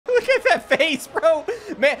face, bro.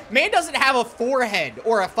 Man doesn't have a 4 head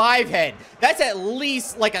or a 5 head. That's at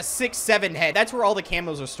least like a 6, 7 head. That's where all the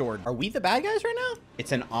camos are stored. Are we the bad guys right now?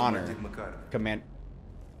 It's an honor. Command.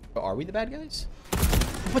 Are we the bad guys?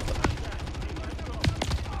 What the?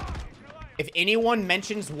 If anyone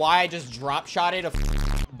mentions why I just drop shotted a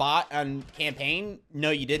bot on campaign, no,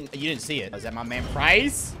 you didn't. You didn't see it. Is that my man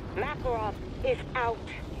Price? Makarov is out.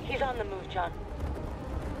 He's on the move, John.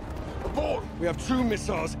 Abort! We have 2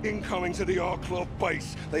 missiles incoming to the R-Club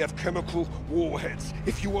base. They have chemical warheads.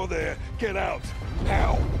 If you are there, get out.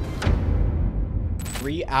 Now!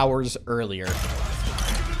 3 hours earlier.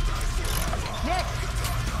 Nick!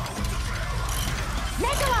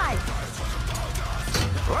 Nikolai!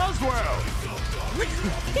 Roswell!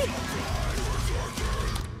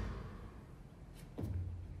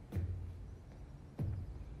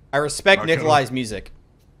 I respect Nikolai's music.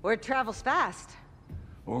 Word travels fast.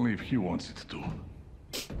 Only if he wants it to.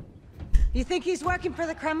 You think he's working for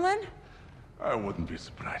the Kremlin? I wouldn't be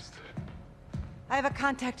surprised. I have a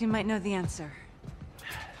contact who might know the answer.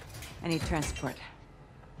 I need transport.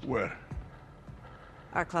 Where?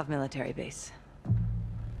 Arklov military base.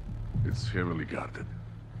 It's heavily guarded.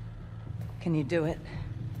 Can you do it?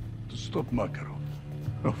 To stop Makarov.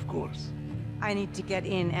 Of course. I need to get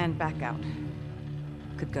in and back out.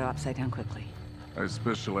 Could go upside down quickly. I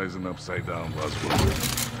specialize in upside down Roswell.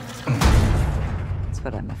 That's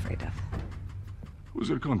what I'm afraid of. Who's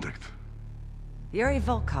your contact? Yuri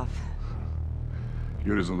Volkov.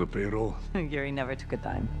 Yuri's on the payroll? Yuri never took a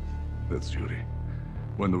dime. That's Yuri.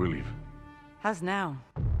 When do we leave? How's now?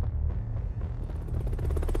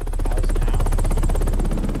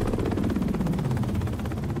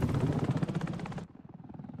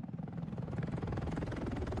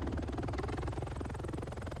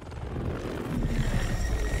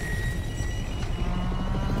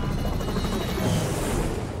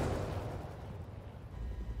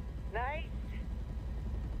 Nice.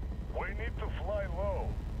 We need to fly low.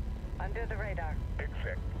 Under the radar.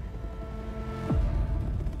 Exact.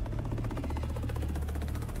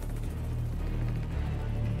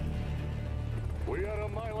 We are a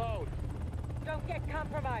mile out. Don't get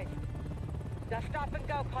compromised. Just stop and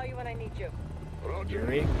go. Call you when I need you. Roger.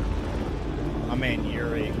 Yuri? My man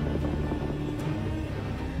Yuri.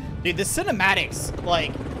 Dude, the cinematics,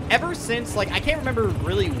 like, ever since, like, I can't remember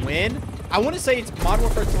really when. I want to say it's Modern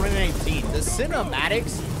Warfare 2019. The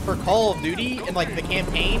cinematics for Call of Duty and, like, the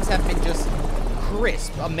campaigns have been just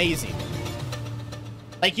crisp, amazing.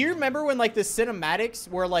 Like, you remember when, like, the cinematics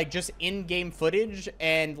were, like, just in-game footage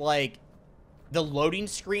and, like, the loading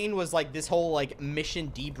screen was, like, this whole, like,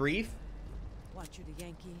 mission debrief? Watch you to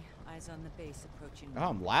Yankee. Eyes on the base approaching. Oh,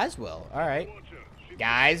 I'm Laswell. All right.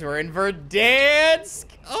 Guys, we're in Verdansk.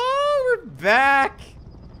 Oh, we're back.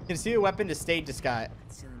 Conceal a weapon to stage disguise.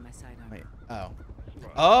 Concealing my sidearm. Wait. Oh.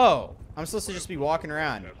 Oh. I'm supposed to just be walking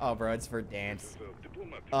around. Oh, bro, it's Verdansk.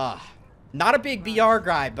 Not a big BR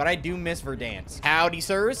guy, but I do miss Verdansk. Howdy,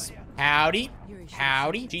 sirs. Howdy.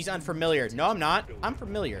 Howdy. She's unfamiliar. No, I'm not. I'm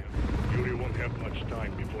familiar. Yuri won't have much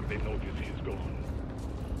time before they notice he's gone.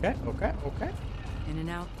 Okay, okay, okay. In and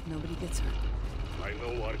out. Nobody gets hurt. I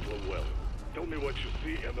know Arklov well. Tell me what you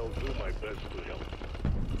see and I'll do my best to help.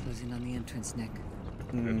 Closing on the entrance, Nick.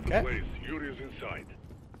 That's the Okay. place. Yuri's inside.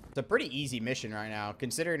 It's a pretty easy mission right now,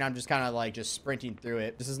 considering I'm just kind of like just sprinting through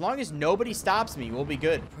it. Just as long as nobody stops me, we'll be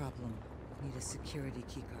good. Problem. Need a security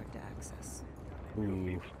keycard to access. You'll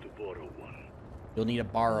need to borrow one. You'll need to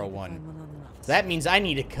borrow Find one. one on the left. So that means I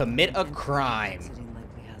need to commit a crime. Exiting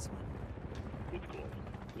likely has one. Good call.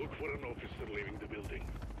 Look for an officer leaving the building.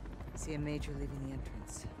 See a major leaving the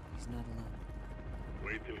entrance. He's not alone.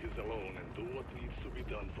 Wait till he's alone and do what needs to be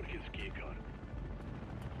done for his keycard.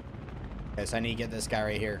 Yes, I need to get this guy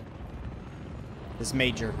right here. This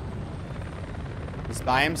major. He's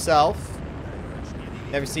by himself.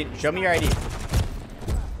 Never seen. Show me your ID.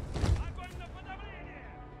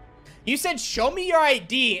 You said, show me your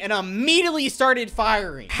ID, and immediately started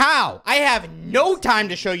firing. How? I have no time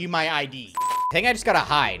to show you my ID. I think I just gotta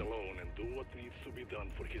hide. Alone and do what needs to be done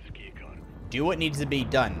for his keycard. Do what needs to be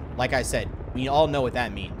done. Like I said, we all know what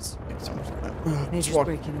that means. Major's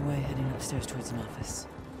breaking away, heading upstairs towards an office.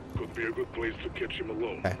 Could be a good place to catch him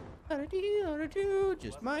alone. Okay.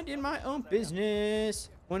 Just minding my own business.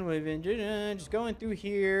 When we've been just going through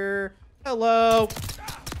here. Hello.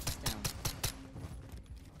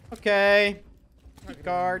 Okay.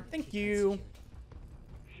 Card. Thank you.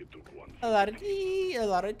 He took one. A lot of D, a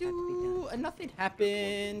lot of do, and nothing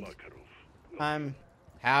happened.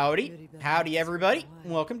 Howdy. Howdy, everybody.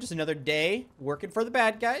 Welcome to another day working for the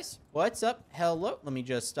bad guys. What's up? Hello. Let me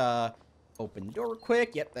just open the door real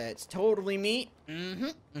quick. Yep, that's totally me.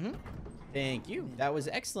 Thank you. That was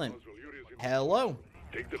excellent. Hello.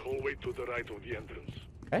 Take the hallway to the right of the entrance.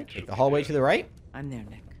 Okay, take the hallway to the right. I'm there,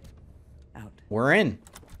 Nick. Out. We're in.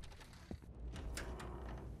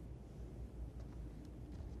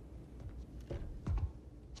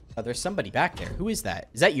 Oh, there's somebody back there. Who is that?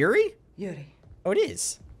 Is that Yuri? Yuri. Oh, it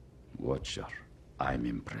is. Watcher, I'm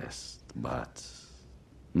impressed, but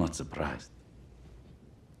not surprised.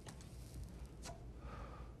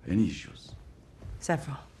 Any issues?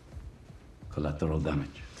 Several. Collateral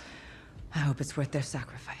damage? I hope it's worth their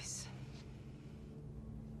sacrifice.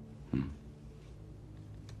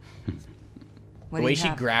 What The do way you she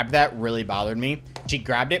have? grabbed that really bothered me. She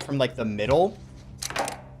grabbed it from like the middle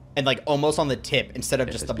and like almost on the tip instead of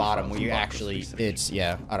just the bottom where you actually,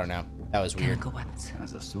 yeah, I don't know. That was weird. Chemical weapons.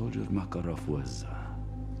 As a soldier, Makarov was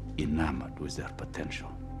enamored with their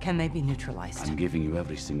potential. Can they be neutralized? I'm giving you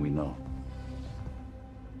everything we know.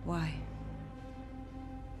 Why?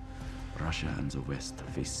 Russia and the West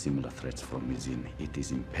face similar threats from within. It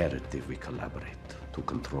is imperative we collaborate to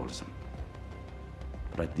control them.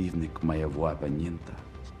 Противник моего оппонента,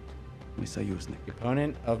 мой союзник.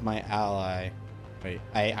 Opponent of my ally. Wait,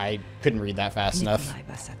 I couldn't read that fast enough.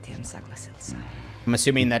 I'm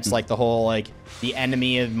assuming that's like the whole, like, the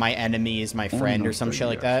enemy of my enemy is my friend or some shit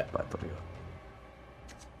like that.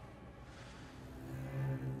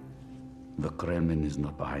 The Kremlin is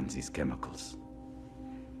not behind these chemicals.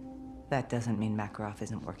 That doesn't mean Makarov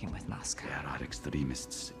isn't working with Moscow. There are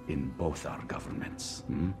extremists in both our governments.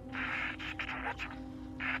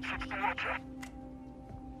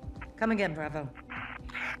 Come again, Bravo.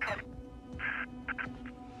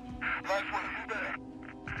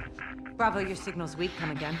 Bravo, your signal's weak.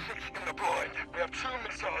 Come again. Deployed. We have 2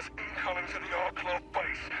 missiles incoming to the R-Club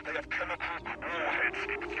base. They have chemical warheads.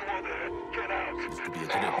 If you are there, get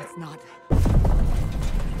out. It's not.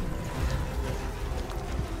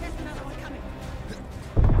 There's another one coming.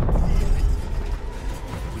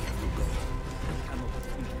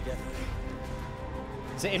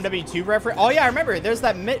 Is it MW2 reference? Oh yeah, I remember. There's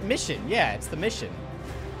that mission. Yeah, it's the mission.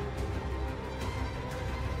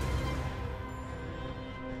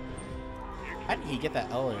 How did he get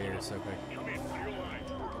that elevator so quick?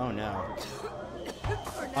 Oh no.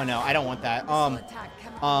 Oh no, I don't want that.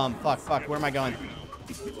 Fuck. Where am I going?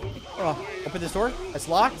 Oh, open this door. It's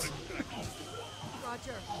locked.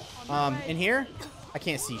 In here? I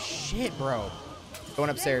can't see shit, bro.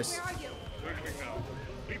 Going upstairs.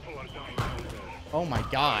 Oh my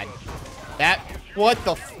god. That, what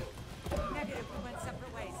the f— Negative. We went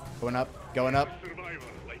separate ways. Going up, going up.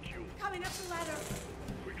 Coming up the ladder.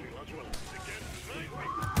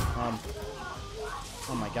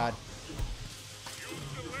 Oh my god.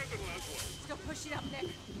 Still pushing up,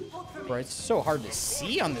 Nick. Hold for me. Bro, it's so hard to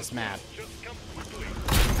see on this map.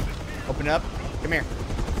 Open up. Come here.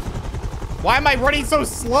 Why am I running so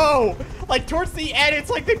slow? Like, towards the end, it's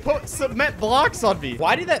like they put cement blocks on me.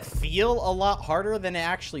 Why did that feel a lot harder than it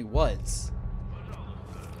actually was?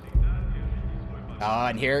 Oh,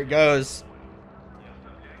 and here it goes.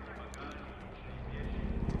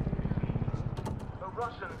 The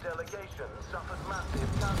Russian delegation suffered massive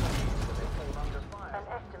casualties when they came under fire. An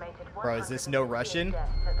estimated Bro, is this no Russian?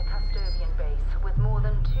 deaths at the custodian base, with more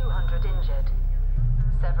than 200 injured.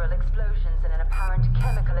 Several explosions and an apparent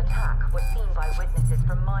chemical attack were seen by witnesses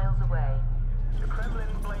from miles away. The Kremlin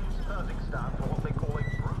blames Kazakhstan for what they call a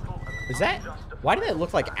brutal and Is that— why did that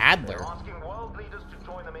look like Adler? They're asking world leaders to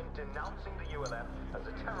join them in denouncing the ULF as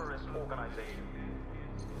a terrorist organization.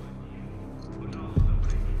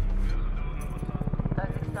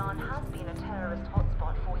 Kazakhstan has been a terrorist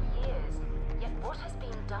hotspot for years, yet what has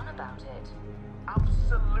been done about it?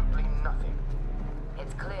 Absolutely nothing.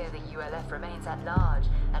 It's clear the ULF remains at large,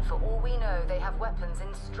 and for all we know, they have weapons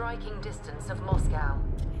in striking distance of Moscow.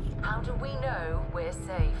 How do we know we're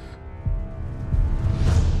safe?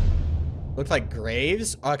 Looked like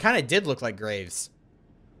graves? Oh, it kind of did look like graves.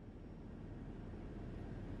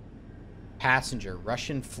 Passenger,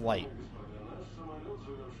 Russian flight.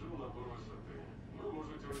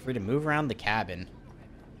 Free to move around the cabin.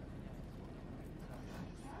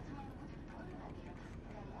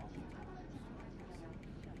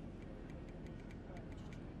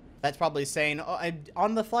 That's probably saying, oh, I'm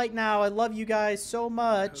on the flight now. I love you guys so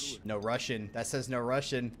much. No Russian. That says no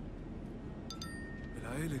Russian.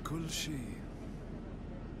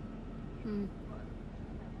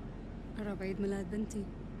 قرب عيد ميلاد بنتي.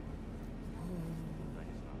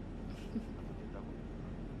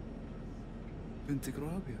 بنتك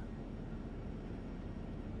رابية.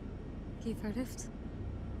 كيف عرفت؟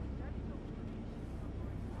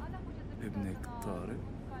 ابنك طارق.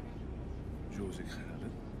 جوزك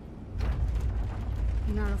خالد.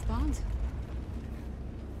 نعرف بعض؟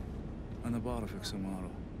 أنا بعرفك سمارة.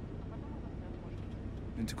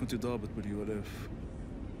 أنت كنت ضابط بالULF.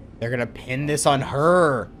 They're gonna pin this on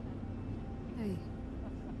her. Hey.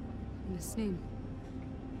 His name.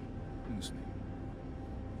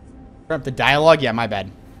 Turn up the dialogue? Yeah, my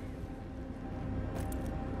bad.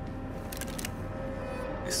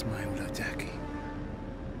 اسمعي ولا تحكي.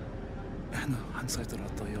 احنا حنسيطر على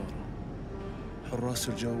الطيارة. حراس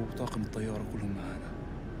الجو وطاقم الطيارة كلهم معانا.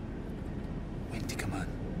 وانت كمان.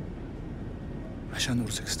 عشان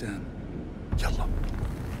أورسكستان. يلا.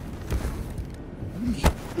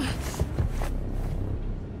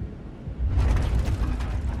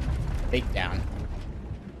 Take down.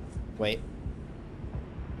 Wait.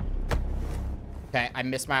 Okay, I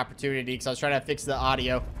missed my opportunity because I was trying to fix the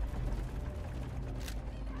audio.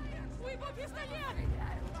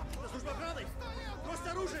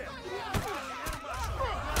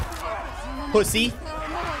 Pussy.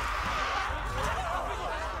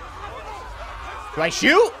 Do I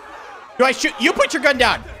shoot? Do I shoot? You put your gun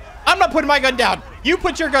down. I'm not putting my gun down. You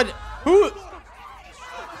put your gun. Who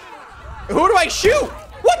do I shoot?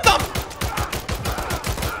 What the?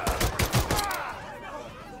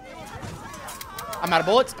 I'm out of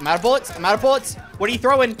bullets. I'm out of bullets. I'm out of bullets. What are you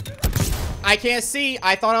throwing? I can't see.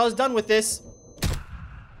 I thought I was done with this.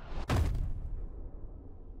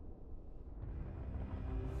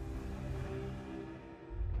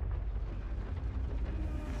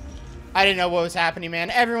 I didn't know what was happening, man.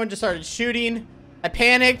 Everyone just started shooting. I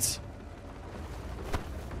panicked.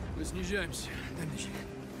 Мы снижаемся.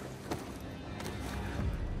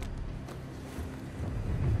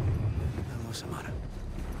 Hello, Samara.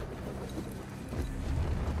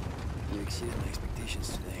 You exceeded my expectations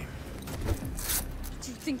today. What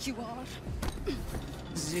do you think you are?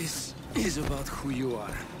 This is about who you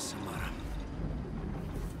are, Samara.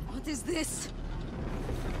 What is this?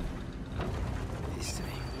 History.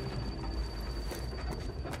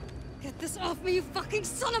 Get this off me, you fucking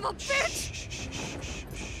son of a bitch!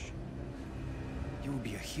 Shh. You will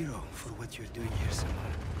be a hero for what you're doing here,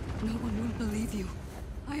 Samara. No one will believe you.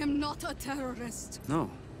 I am not a terrorist. No.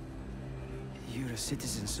 You're a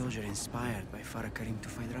citizen soldier inspired by Farah Karim to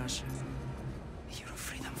fight Russia. You're a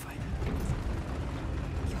freedom fighter.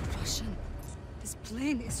 You're Russian. This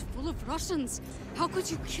plane is full of Russians. How could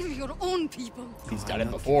you kill your own people? He's done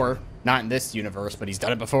it before. Not in this universe, but he's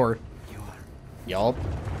done it before. You are. Yup.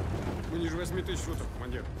 Мы ниже 8000 футов,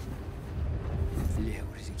 командир. Лео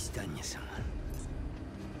Узбекистане, Самара.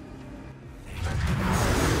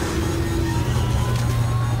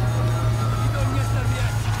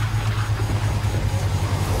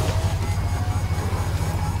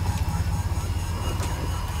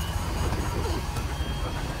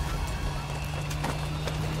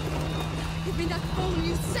 Give me that phone,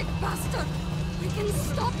 you sick bastard! We can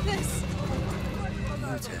stop this!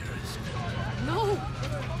 You're a terrorist. No!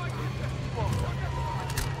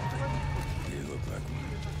 You look like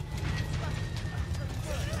one.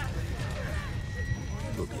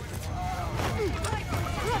 Look at it.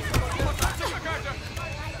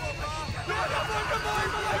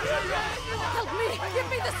 Help me! Give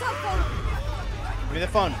me the cell phone! Give me the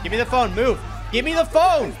phone. Give me the phone. Move. Give me the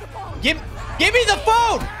phone. Give me the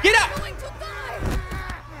phone. Get out. I'm going to die!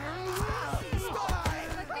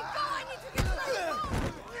 Let me go! I need to get to the phone!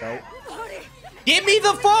 No. Hurry! Give me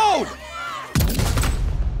the phone.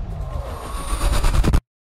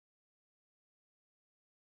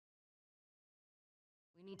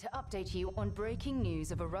 We need to update you on breaking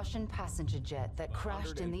news of a Russian passenger jet that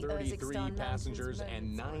crashed in the Urzikstan passengers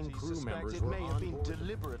and 9 crew members were may have been on board.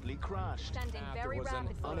 deliberately crashed. Standing very was an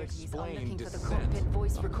rapid. Authorities are unexplained looking for the descent. cockpit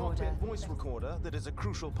voice A recorder. cockpit voice recorder that is a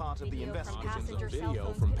crucial part of the Video from investigation. passenger cell Video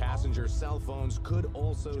phones from could passenger cell phones could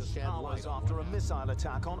also shed Hours light on after a what missile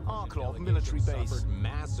attack on Arklov delegation military base. suffered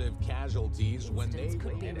massive casualties when they Incidents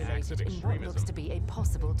could be raided related acts of in what extremism. looks to be a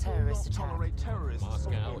possible terrorist Not attack. tolerate terrorists.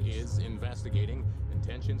 Moscow is investigating.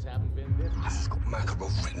 Intentions haven't been This has got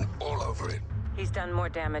Makarov written all over it. He's done more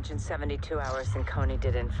damage in 72 hours than Coney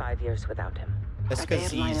did in 5 years without him. That's because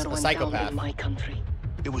he's a psychopath. In my country.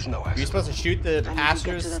 It was no You're accident. supposed to shoot the I need to get to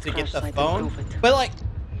passengers that to get crash the site and phone, prove it. but like,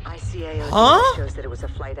 ICAO Huh? shows that it was a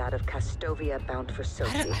flight out of Kastovia bound for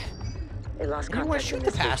Sochi. They lost I didn't want to contact shoot in the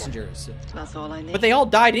this region. passengers. That's all I need. But they all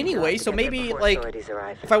died You'll anyway, have to so get there maybe before like, authorities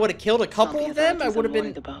arrive. if I would have killed a couple Not the of them, I authorities would have I'm been.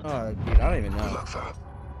 worried about. Oh, dude, I don't even Good know. luck, Farah.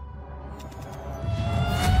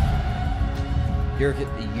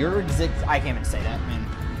 I can't even say that, man.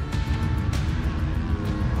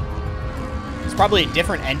 It's probably a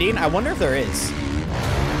different ending. I wonder if there is.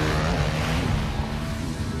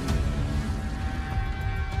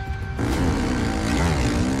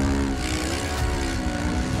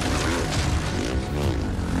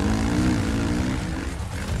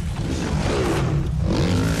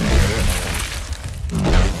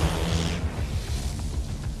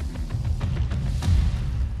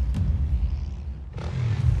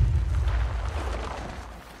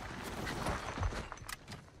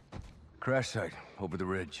 Crash site, over the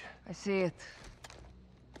ridge. I see it.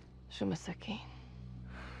 Shumasaki.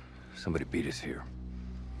 Somebody beat us here.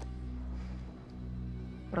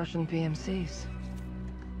 Russian PMCs.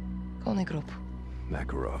 Kony Group.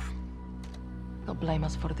 Makarov. They'll blame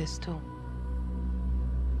us for this too.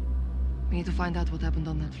 We need to find out what happened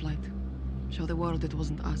on that flight. Show the world it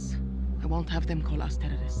wasn't us. I won't have them call us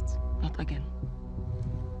terrorists. Not again.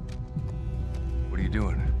 What are you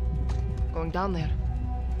doing? Going down there.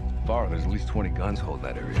 Far, there's at least 20 guns holding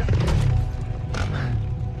that area.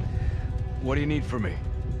 What do you need from me?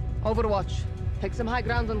 Overwatch. Take some high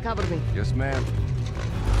ground and cover me. Yes, ma'am.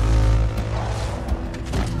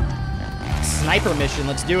 Sniper mission,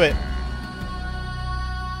 let's do it.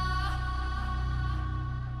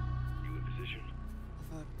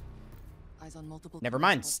 Eyes on multiple. Never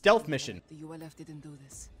mind, stealth mission. The ULF didn't do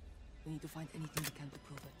this. We need to find anything we can to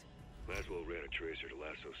prove it. Might as well ran a tracer to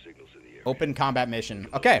lasso signals in the air. Open combat mission.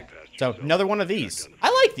 Okay, so another one of these. I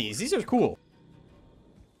like these. These are cool.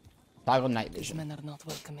 Toggle night These vision. men are not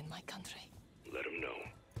welcome in my country. Let them know.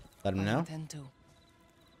 Let him I know. intend to.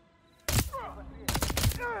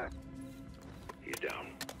 He's down.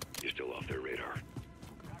 You're still off their radar.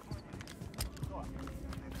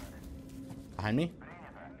 Behind me.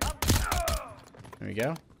 There we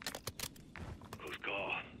go. Close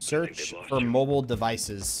call. Search for mobile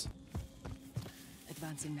devices.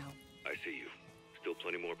 Advancing now. I see you. Still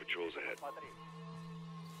plenty more patrols ahead.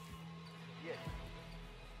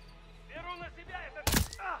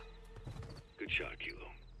 Good shot, Kilo.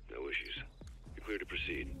 No issues. You're clear to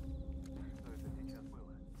proceed.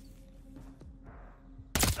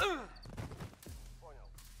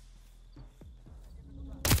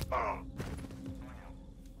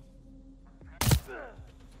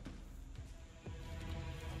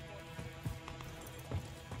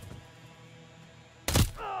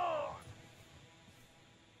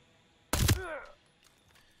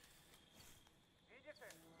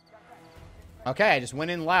 Okay, I just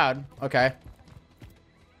went in loud. Okay.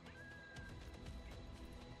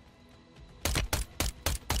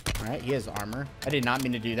 Alright, he has armor. I did not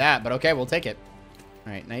mean to do that, but okay, we'll take it.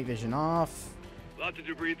 Alright, night vision off. Lots of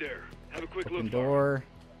debris there. Have a quick Open look. door.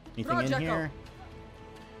 Anything in here?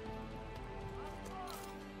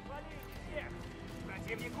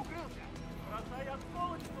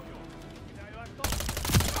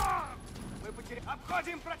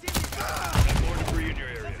 More debris in your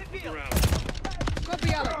area. Look around.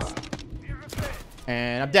 Copy, Alex.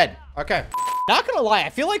 And I'm dead. Okay. Not gonna lie, I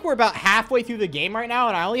feel like we're about halfway through the game right now,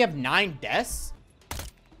 and I only have 9 deaths.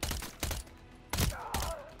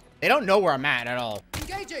 They don't know where I'm at all.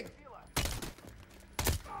 Engaging.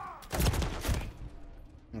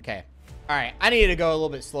 Okay. All right. I need to go a little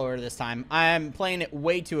bit slower this time. I'm playing it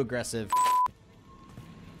way too aggressive.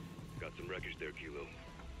 Got some wreckage there, Kilo.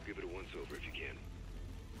 Give it a once-over if you can.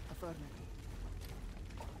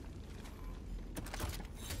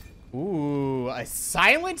 Ooh, a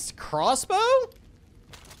silenced crossbow?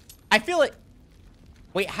 I feel like...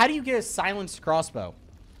 Wait, how do you get a silenced crossbow?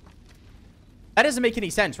 That doesn't make any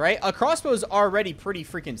sense, right? A crossbow is already pretty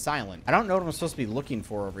freaking silent. I don't know what I'm supposed to be looking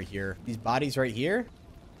for over here. These bodies right here?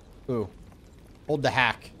 Ooh. Hold the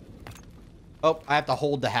hack. Oh, I have to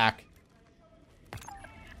hold the hack.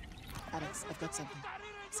 Alex, I've got something.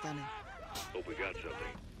 Scanning. Hope we got something.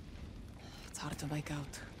 It's hard to make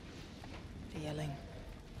out. They're yelling.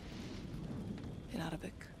 In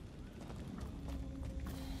Arabic.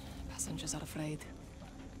 Passengers are afraid.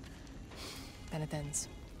 Then it ends.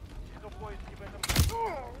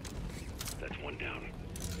 That's one down.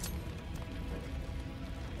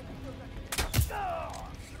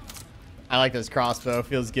 I like this crossbow.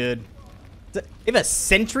 Feels good. They have a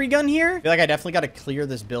sentry gun here? I feel like I definitely got to clear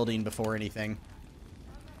this building before anything.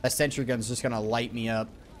 That sentry gun's just going to light me up.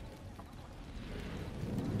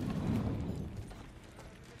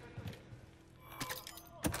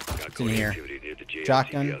 What's in here?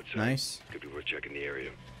 Shotgun. Nice. Could be worth checking the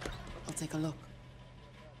area. I'll take a look.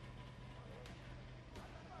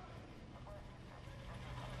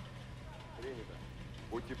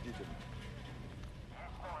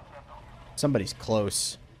 Somebody's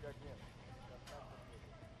close.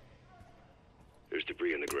 There's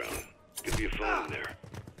debris on the ground. Could be a phone in there.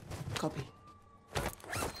 Copy.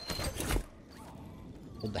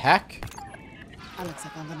 Hold the hack. Alex, I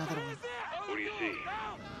found another one. What do you see?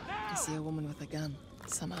 I see a woman with a gun.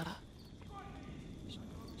 Samara.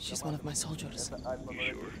 She's one of my soldiers. You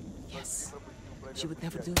sure? Yes. She would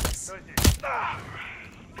never do this.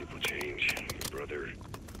 People change. Your brother.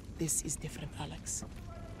 This is different, Alex.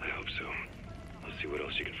 I hope so. I'll see what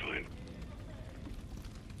else you can find.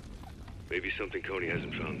 Maybe something Coney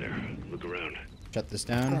hasn't found there. Look around. Shut this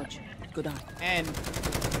down. Roger. Good eye. And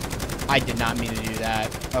I did not mean to do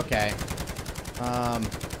that. Okay.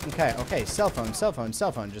 Okay. Cell phone.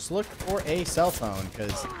 Just look for a cell phone,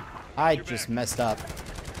 because I just messed up.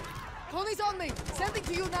 Tony's on me. Sending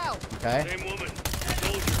to you now. Okay. Same woman.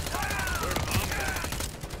 Soldier.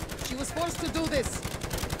 She was forced to do this.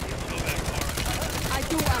 I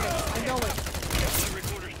do, Alex. I know it.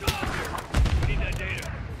 We need that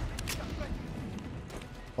data.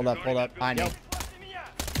 Hold up. I know.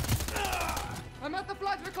 I'm at the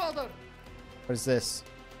flight recorder. What is this?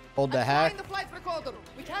 Hold the I'm hack. trying the flight recorder.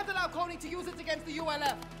 We can't allow Coney to use it against the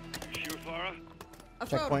ULF. Sure, Farah?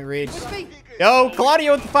 Checkpoint reached. With me. Yo,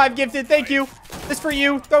 Claudio with the 5 gifted. Thank you. This for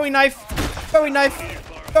you. Throwing knife.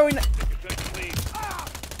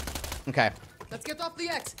 Okay. Let's get off the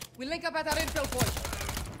X. We link up at our intel point.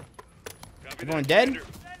 Everyone dead?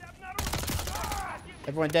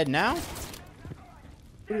 Everyone dead now?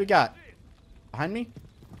 What do we got? Behind me?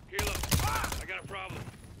 I got a problem.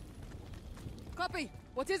 Copy.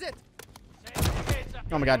 What is it?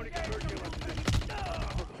 Oh my god.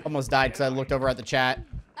 Almost died because I looked over at the chat.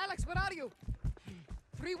 Alex, where are you?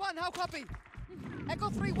 3-1, how copy? Echo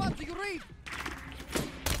 3-1, do you read?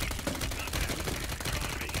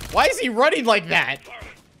 Why is he running like that?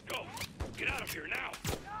 Go. Get out of here now.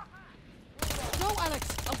 No, Alex,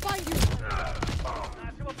 I'll find you.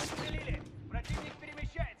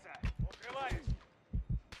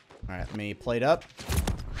 Alright, let me plate up.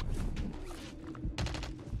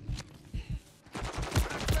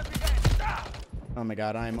 Oh my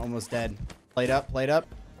god, I'm almost dead. Plate up.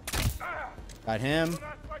 Got him.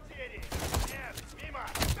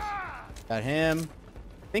 Got him.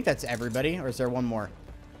 I think that's everybody, or is there one more?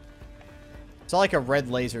 It's like a red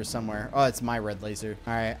laser somewhere. Oh, it's my red laser.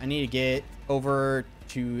 Alright, I need to get over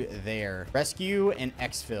to there. Rescue and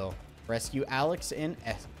exfil. Rescue Alex and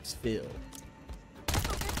exfil.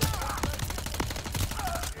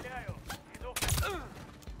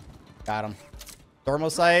 Got him.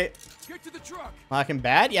 Thermosite. Get to the truck. Looking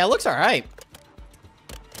bad? Yeah, it looks alright.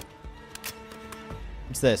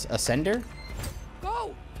 What's this? Ascender?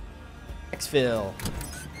 Go! Exfil.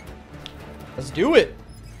 Let's do it.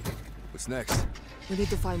 What's next? We need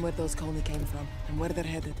to find where those Coney came from and where they're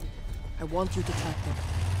headed. I want you to track them.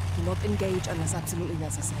 Do not engage unless absolutely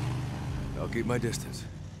necessary. I'll keep my distance.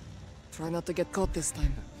 Try not to get caught this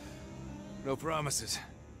time. No promises.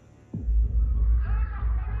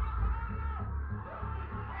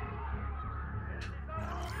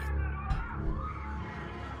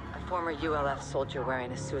 A former ULF soldier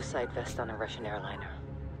wearing a suicide vest on a Russian airliner.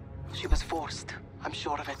 She was forced. I'm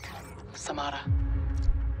sure of it. Samara.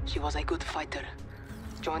 She was a good fighter.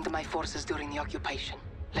 Joined my forces during the occupation.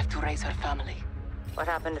 Left to raise her family. What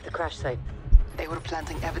happened at the crash site? They were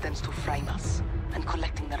planting evidence to frame us, and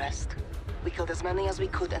collecting the rest. We killed as many as we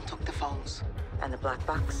could and took the phones. And the black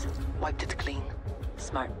box? Wiped it clean.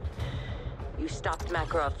 Smart. You stopped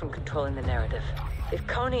Makarov from controlling the narrative. If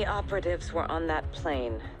Coney operatives were on that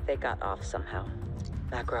plane, they got off somehow.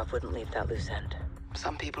 Makarov wouldn't leave that loose end.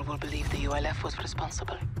 Some people will believe the ULF was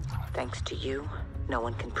responsible. Thanks to you, no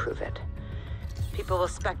one can prove it. People will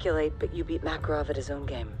speculate, but you beat Makarov at his own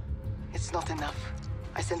game. It's not enough.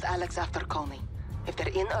 I sent Alex after Coney. If they're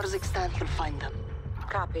in Urzikstan, he'll find them.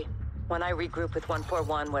 Copy. When I regroup with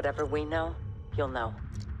 141, whatever we know, you'll know.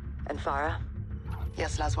 And Farah?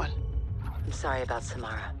 Yes, Laswell. I'm sorry about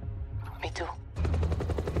Samara. Me too.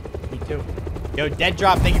 Me too. Yo, Dead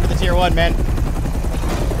Drop, thank you for the tier 1, man.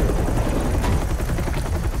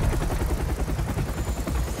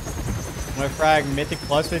 I'm gonna frag Mythic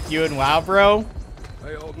Plus with you and WoW, bro.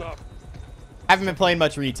 Hey, holding up. Haven't been playing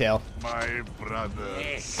much retail. My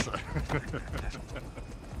brothers.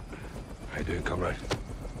 How you doing, comrade?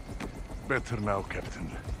 Better now, Captain.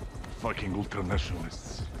 Fucking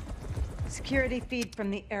ultranationalists. Security feed from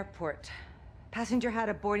the airport. Passenger had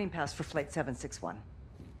a boarding pass for flight 761.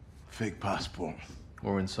 Fake passport.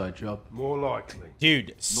 Or inside job. More likely.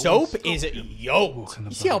 Dude, Soap is yoked.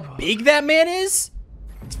 You see how big that man is?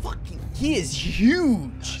 It's fucking, he is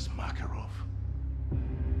huge. That's Makarov.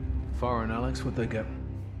 Farah and Alex, what'd they get?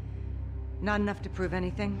 Not enough to prove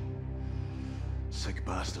anything. Sick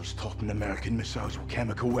bastards topping American missiles with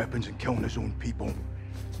chemical weapons and killing his own people.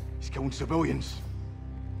 He's killing civilians.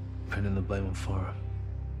 Pinning the blame on Farah.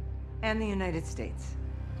 And the United States.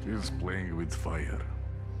 He's playing with fire.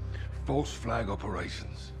 False flag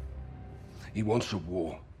operations. He wants a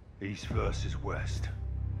war. East versus West.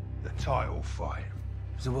 The title fight.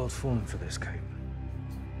 Is the world falling for this, Kate?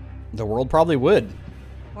 The world probably would.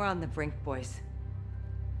 We're on the brink, boys.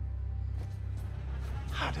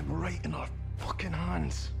 Had him right in our fucking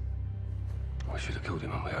hands. I should have killed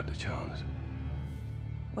him when we had the chance.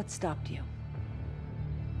 What stopped you?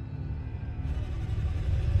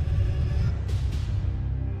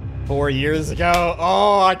 Four years ago.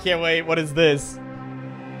 Oh, I can't wait. What is this?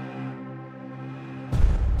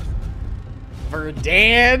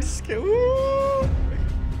 Verdansk. Ooh.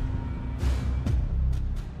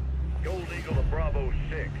 Gold Eagle to Bravo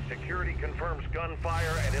 6. Security confirms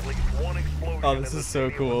gunfire and at least one explosion. Oh, this is so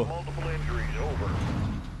cool. Multiple injuries. Over.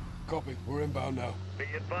 Copy. We're inbound now. Be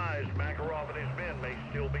advised, Makarov and his men may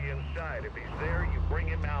still be inside. If he's there, you bring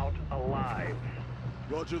him out alive.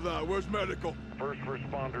 Roger that. Where's medical? First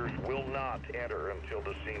responders will not enter until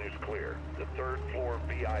the scene is clear. The third floor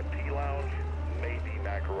VIP lounge may be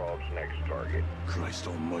Makarov's next target. Christ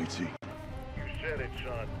almighty. You said it,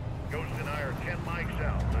 son. Ghost and I are 10 mics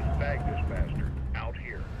out. Let's bag this bastard. Out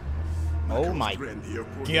here. Oh my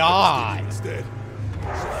God. Instead.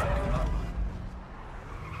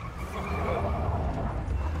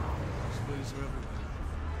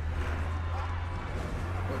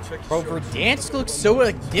 Bro, Verdansk looks so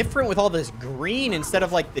like different with all this green instead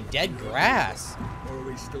of like the dead grass.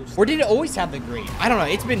 Or did it always have the green? I don't know.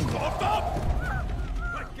 It's been. Get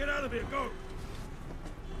out of here, go.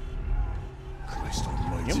 Christ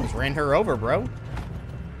almighty. You almost ran her over, bro.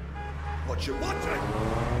 Watch it, watch it.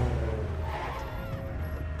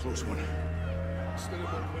 Close one. Stay in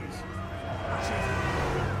one place.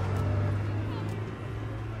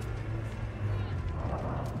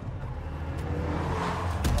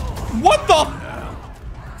 What the?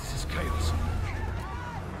 This is chaos.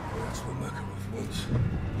 That's what Makarov wants.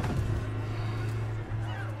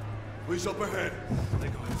 Police up ahead. They're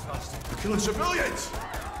going fast. They're killing civilians.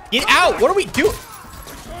 Get out! What are we doing?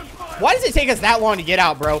 Why does it take us that long to get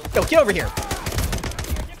out, bro? Yo, get over here.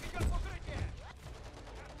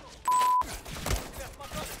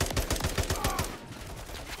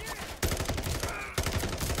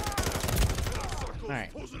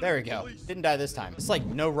 Alright, there we go. Didn't die this time. It's like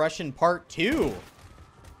No Russian Part 2.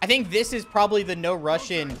 I think this is probably the No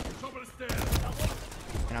Russian.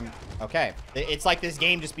 And I'm okay. It's like this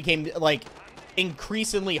game just became like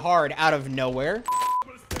increasingly hard out of nowhere.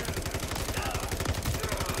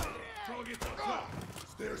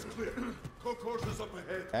 Stairs clear. Co-courses up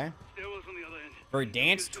ahead. Okay.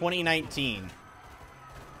 Verdansk 2019.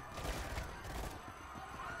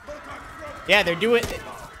 Yeah, they're doing.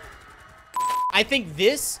 I think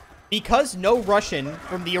this, because No Russian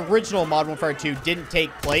from the original Modern Warfare 2 didn't take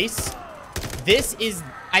place, this is,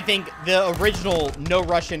 I think, the original No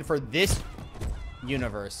Russian for this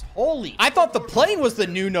universe. Holy. I thought the plane was the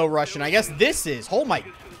new No Russian. I guess this is. Oh my.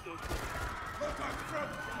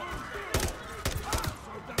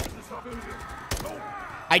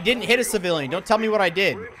 I didn't hit a civilian. Don't tell me what I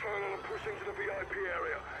did. Oh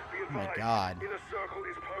my God.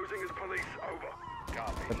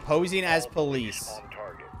 They're posing as police.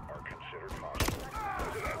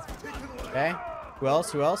 Okay. Who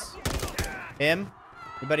else? Who else? Him?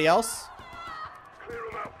 Anybody else?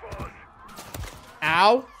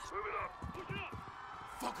 Ow.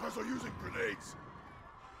 Fuckers are using grenades.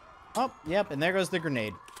 Oh, yep. And there goes the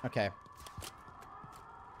grenade. Okay.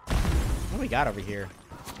 What do we got over here?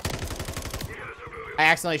 I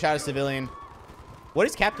accidentally shot a civilian. What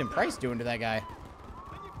is Captain Price doing to that guy?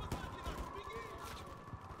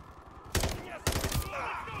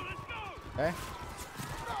 Okay.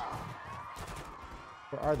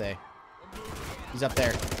 Where are they? He's up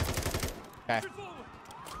there. Okay.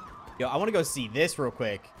 Yo, I want to go see this real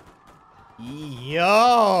quick.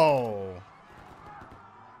 Yo.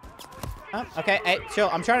 Oh, okay. Hey, chill.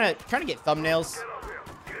 I'm trying to get thumbnails.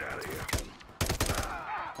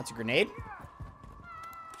 That's a grenade.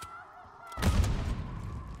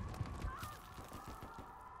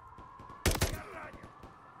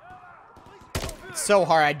 It's so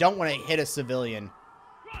hard. I don't want to hit a civilian.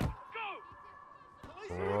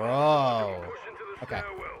 Bro. Okay.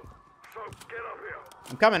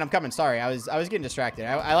 I'm coming. I'm coming. Sorry. I was getting distracted.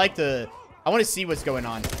 I like to. I want to see what's going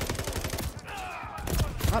on.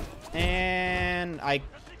 Oh, and I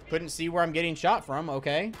couldn't see where I'm getting shot from.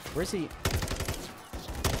 Okay. Where's he?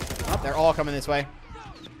 Oh, they're all coming this way.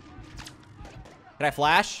 Can I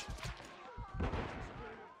flash?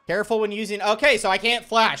 Careful when using. Okay, so I can't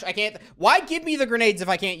flash. I can't. Why give me the grenades if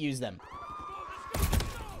I can't use them?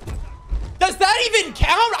 Does that even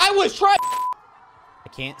count? I was trying. I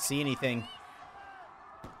can't see anything.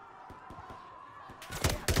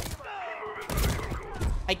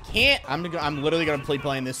 I can't. I'm literally gonna play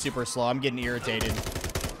playing this super slow. I'm getting irritated.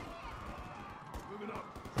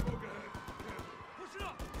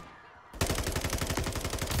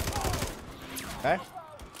 Okay.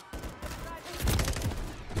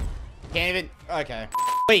 Can't even. Okay.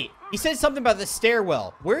 Wait. He said something about the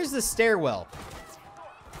stairwell. Where's the stairwell?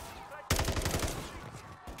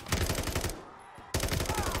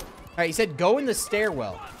 All right, he said go in the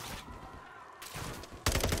stairwell.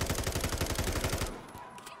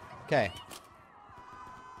 Okay.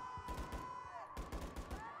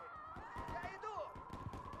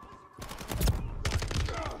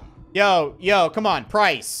 Yo, come on,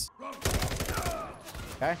 Price.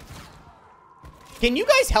 Okay. Can you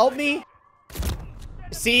guys help me?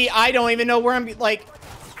 See, I don't even know where I'm, like... Keep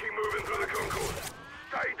moving through the concourse.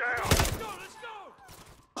 Stay down.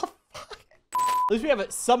 At least we have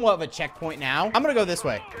a somewhat of a checkpoint now. I'm gonna go this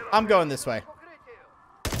way. I'm going this way.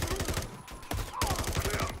 Clear.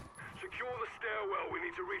 Secure the stairwell. We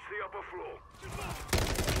need to reach the upper floor.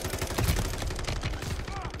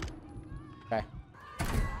 Okay.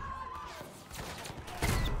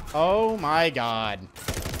 Oh my god.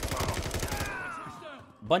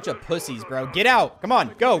 Bunch of pussies, bro. Get out. Come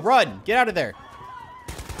on. Go. Run. Get out of there.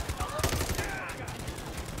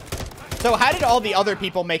 So how did all the other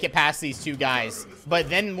people make it past these two guys? But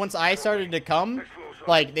then once I started to come,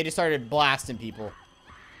 like, they just started blasting people.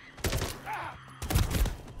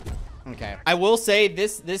 Okay. I will say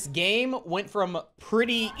this game went from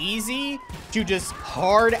pretty easy to just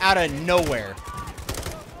hard out of nowhere.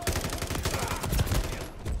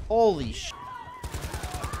 Holy sh...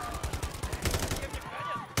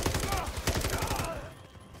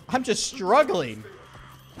 I'm just struggling.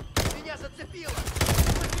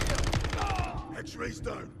 X-rays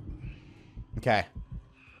down. Okay.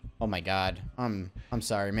 Oh my god. I'm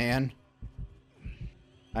sorry, man.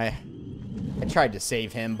 I tried to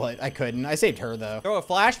save him, but I couldn't. I saved her though. Throw a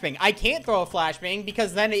flashbang. I can't throw a flashbang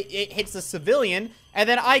because then it hits the civilian and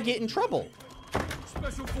then I get in trouble.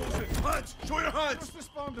 Special forces, hands! Show your hands!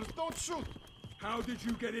 First responders, don't shoot! How did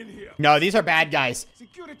you get in here? No, these are bad guys.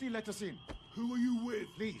 Security let us in. Who are you with?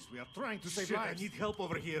 Please, we are trying to save lives. I need help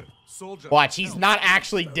over here. Soldier. Watch, he's not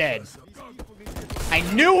actually dead. I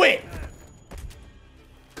knew it!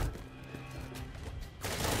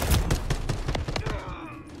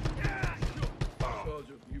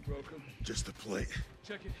 Soldier, you broken? Just a plate.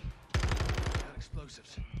 Check it. Got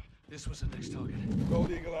explosives. This was the next target.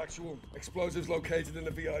 Gold Eagle actual. Explosives located in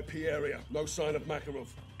the VIP area. No sign of Makarov.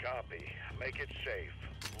 Copy. Make it safe.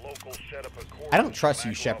 Local set up a course. I don't trust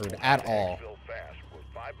you, Shepard, at all. Fast. We're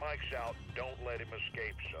 5 mics out. Don't let him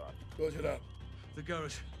escape, son. Close it up. The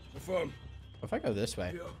garage. Affirm. If I go this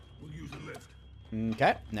way. Yeah, we'll use the lift.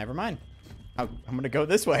 Okay, never mind. I'm gonna go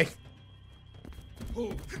this way.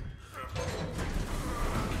 Pull.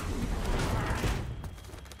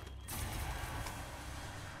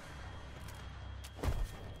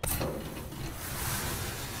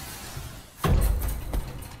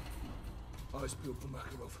 Eyes peeled for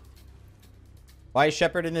Makarov. Why is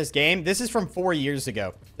Shepard in this game? This is from 4 years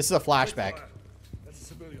ago. This is a flashback. That's a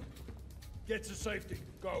civilian. Get to safety.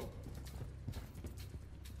 Go.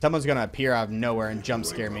 Someone's gonna appear out of nowhere and jump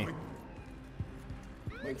scare me.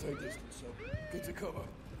 Maintain distance, so get to cover.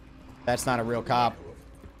 That's not a real cop.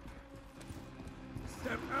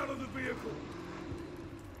 Step out of the vehicle.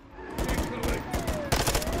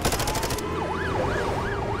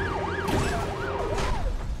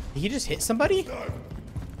 Did he just hit somebody?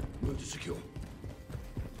 Move to secure.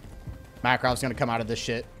 Makarov's gonna come out of this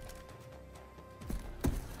shit.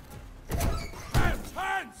 Hands!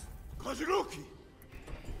 Hands! Kazuruki!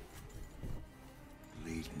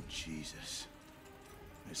 Bleeding Jesus.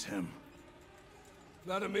 It's him.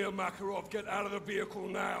 Vladimir Makarov, get out of the vehicle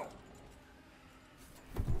now.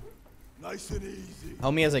 Nice and easy.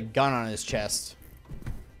 Homie has a gun on his chest.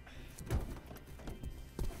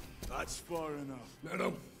 That's far enough. Now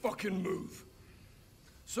don't fucking move.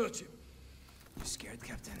 Search him. You scared,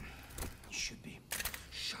 Captain? You should be.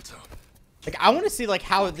 Shut up. Like, I want to see, like,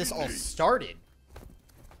 how this all started.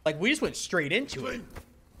 Like, we just went straight into it.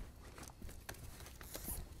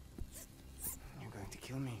 You're going to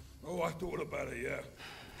kill me. Oh, I thought about it, yeah.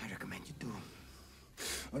 I recommend you do.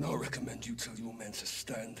 And I recommend you tell your men to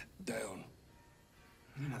stand down.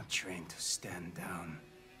 I'm not trained to stand down.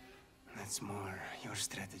 That's more your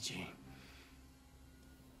strategy.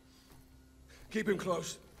 Keep him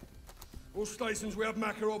close. All stations, we have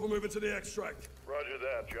Makarov. We're moving to the extract. Roger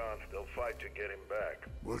that, John. They'll fight to get him back.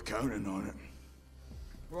 We're counting on it.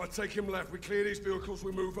 All right, take him left. We clear these vehicles,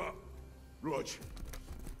 we move up. Rog,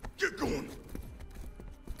 get going.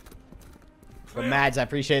 But Mads, I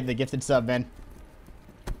appreciate the gifted sub, man.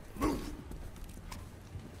 Move.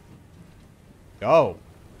 Go.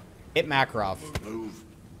 Hit Makarov. Move.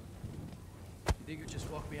 You think you just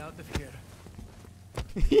walk me out of here?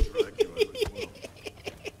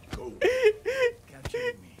 Go.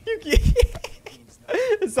 Capturing me. You can't.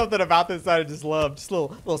 There's something about this that I just love. Just a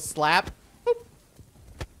little slap. Boop.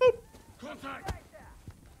 Boop. Contact.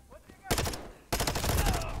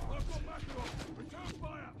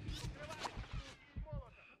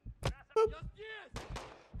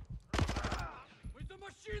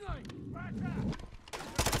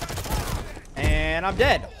 And I'm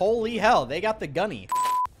dead. Holy hell, they got the gunny.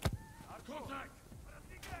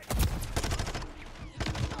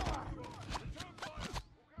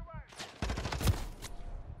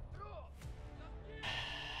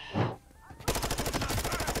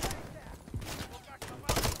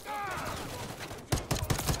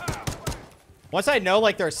 Once I know,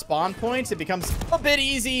 like, their spawn points, it becomes a bit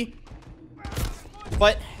easy.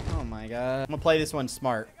 But, oh my god. I'm gonna play this one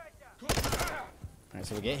smart. Alright,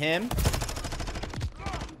 so we get him.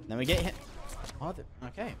 Then we get him. Oh,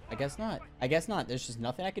 okay, I guess not. I guess not. There's just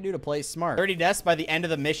nothing I can do to play smart. 30 deaths by the end of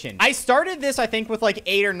the mission. I started this, I think, with like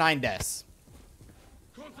 8 or 9 deaths.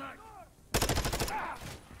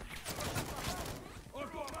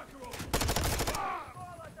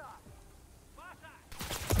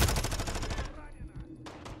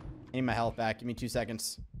 I need my health back. Give me 2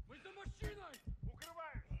 seconds.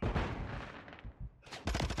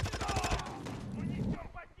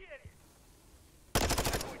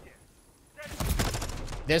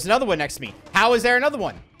 There's another one next to me. How is there another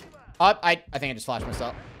one? I think I just flashed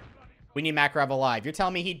myself. We need Makarov alive. You're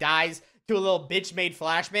telling me he dies to a little bitch-made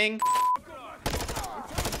flashbang? Oh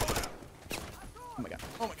my god.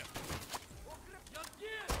 Oh my god.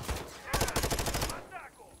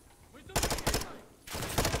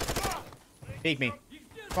 Take me.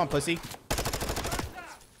 Come on, pussy.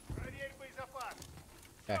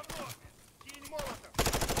 Okay.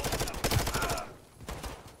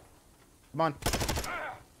 Come on.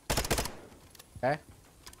 Okay.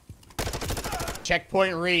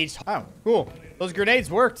 Checkpoint reached. Oh, cool. Those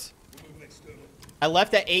grenades worked. I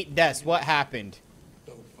left at 8 deaths. What happened?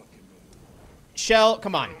 Shell,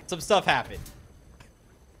 come on. Some stuff happened.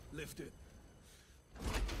 Lift it.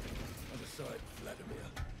 Other side, Vladimir.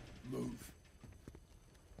 Move.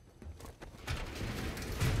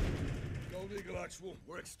 Gold Eagle Actual.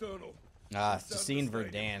 We're external. Ah, Seen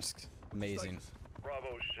Verdansk. Amazing.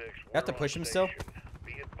 Bravo 6. I have to push him still?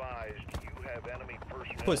 Be advised, you have enemy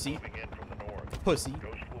personnel Pussy. moving in from the north. Pussy.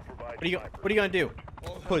 Ghost will provide What are you gonna do?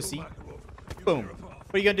 Pussy. Boom.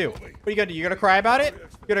 What are you gonna do? What are you gonna do? You gonna cry about it?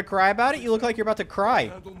 You gonna cry about it? You look like you're about to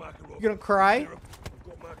cry. You gonna cry?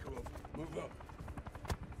 Move up.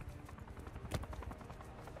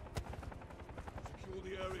 Secure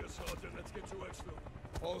the area, Sergeant. Let's get to exfil.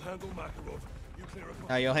 I'll handle Makarov. You clear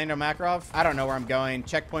a You'll handle Makarov? I don't know where I'm going.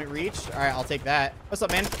 Checkpoint reached. All right, I'll take that. What's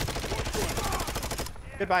up, man?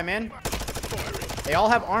 Goodbye, man. They all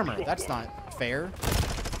have armor. That's not fair.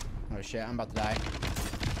 Oh shit, I'm about to die.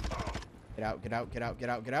 Get out, get out, get out, get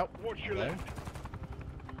out, get out. Watch your left.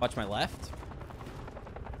 Watch my left.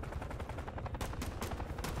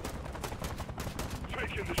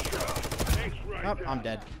 Taking the shot. Oh, I'm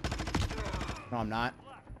dead. No, I'm not.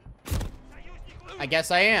 I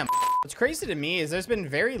guess I am. What's crazy to me is there's been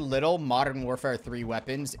very little Modern Warfare 3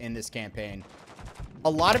 weapons in this campaign. A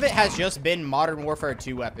lot of it has just been Modern Warfare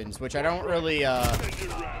 2 weapons, which I don't really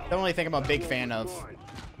think I'm a big fan of.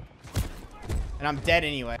 And I'm dead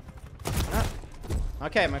anyway. Ah.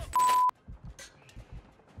 Okay, my.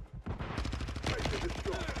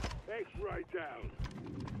 Right down.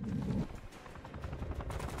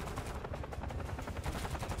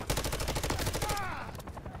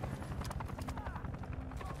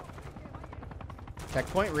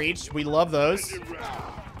 Checkpoint reached. We love those.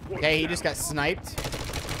 Okay, he just got sniped.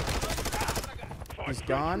 He's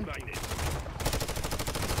gone.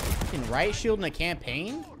 Fucking riot shield in a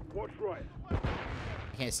campaign? I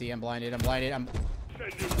can't see. I'm blinded. I'm blinded.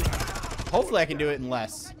 Hopefully I can do it in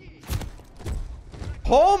less.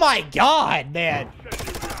 Oh my god, man.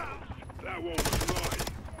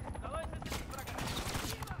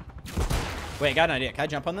 Wait, I got an idea. Can I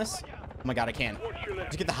jump on this? Oh my god, I can.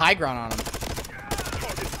 Just get the high ground on him.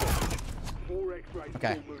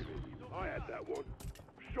 Okay.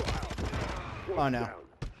 Oh no. I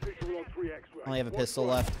only have a pistol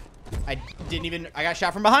left. I got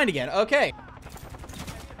shot from behind again. Okay.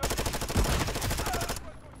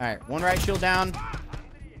 Alright, one right shield down.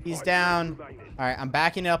 He's down. Alright, I'm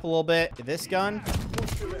backing up a little bit. This gun.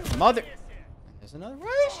 Mother. There's another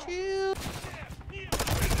right shield.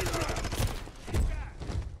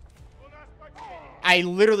 I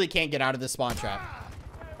literally can't get out of this spawn trap.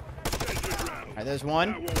 Alright, there's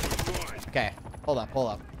one. Okay, hold up, hold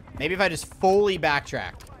up. Maybe if I just fully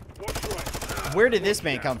backtrack. Where did this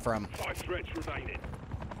man come from?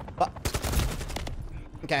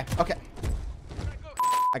 Okay, okay.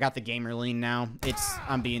 I got the gamer lean now.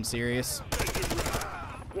 I'm being serious.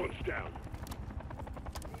 One's down.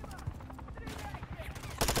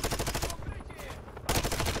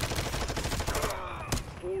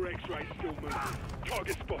 Four X-rays still moving.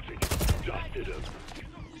 Target spotted. Dusted them.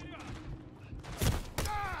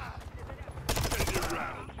 Send your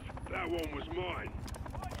rounds. That one was mine.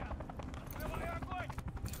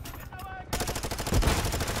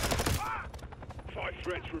 Five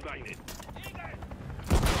threats remaining.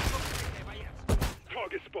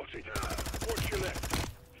 Target spotted. Watch your left.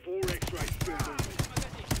 Four X-rays still moving.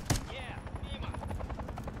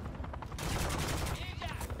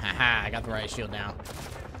 Haha, I got the riot shield now.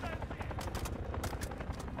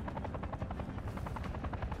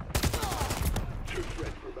 Two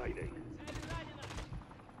threats remaining.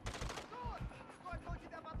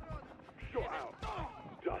 Shot out.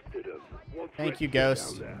 Dusted them. One Thank threat you, still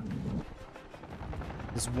Ghost. down there.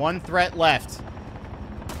 There's one threat left.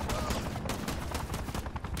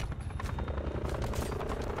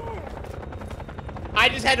 I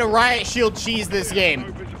just had to riot shield cheese this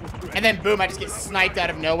game. And then boom, I just get sniped out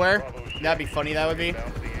of nowhere. That'd be funny, that would be.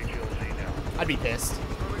 I'd be pissed.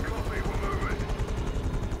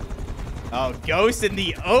 Oh, Ghost in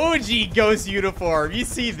the OG Ghost uniform. You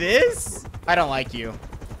see this? I don't like you.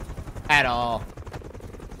 At all.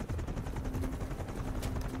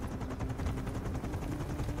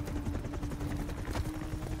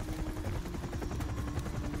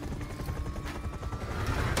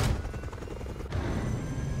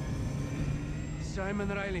 Simon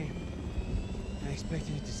Riley. I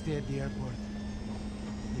expected you to stay at the airport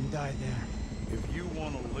and die there. If you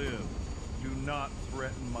want to live, do not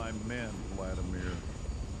threaten my men, Vladimir.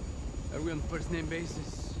 Are we on first-name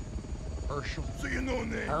basis? Herschel. So you know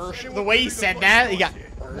names. Herschel. The way he said that, he got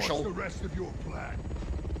What's Herschel. the rest of your plan?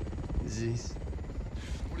 This.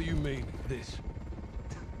 What do you mean, this?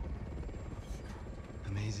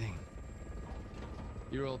 Amazing.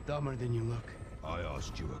 You're all dumber than you look. I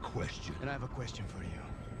asked you a question. And I have a question for you.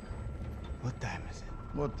 What time is it?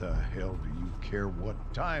 What the hell do you care what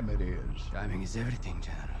time it is? Timing is everything,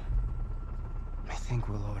 General. I think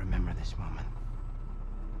we'll all remember this moment.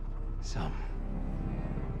 Some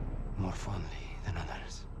more fondly than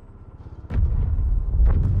others.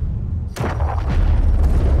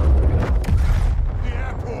 The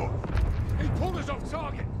airport! He pulled us off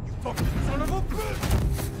target! You fucking son of a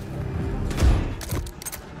bitch!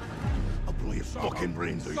 I'll blow your fucking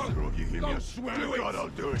brains out, either of you hear me? I swear to God I'll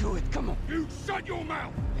do it! Do it, come on! You shut your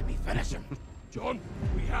mouth! Let me finish him. John,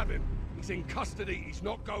 we have him. He's in custody. He's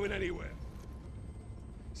not going anywhere.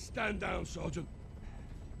 Stand down, Sergeant.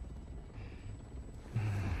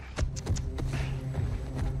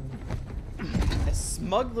 A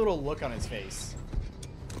smug little look on his face.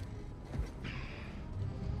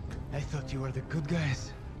 I thought you were the good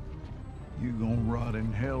guys. You gonna rot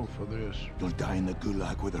in hell for this. You'll die in the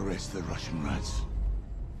gulag with the rest of the Russian rats.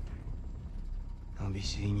 I'll be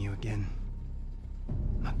seeing you again,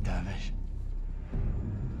 McTavish.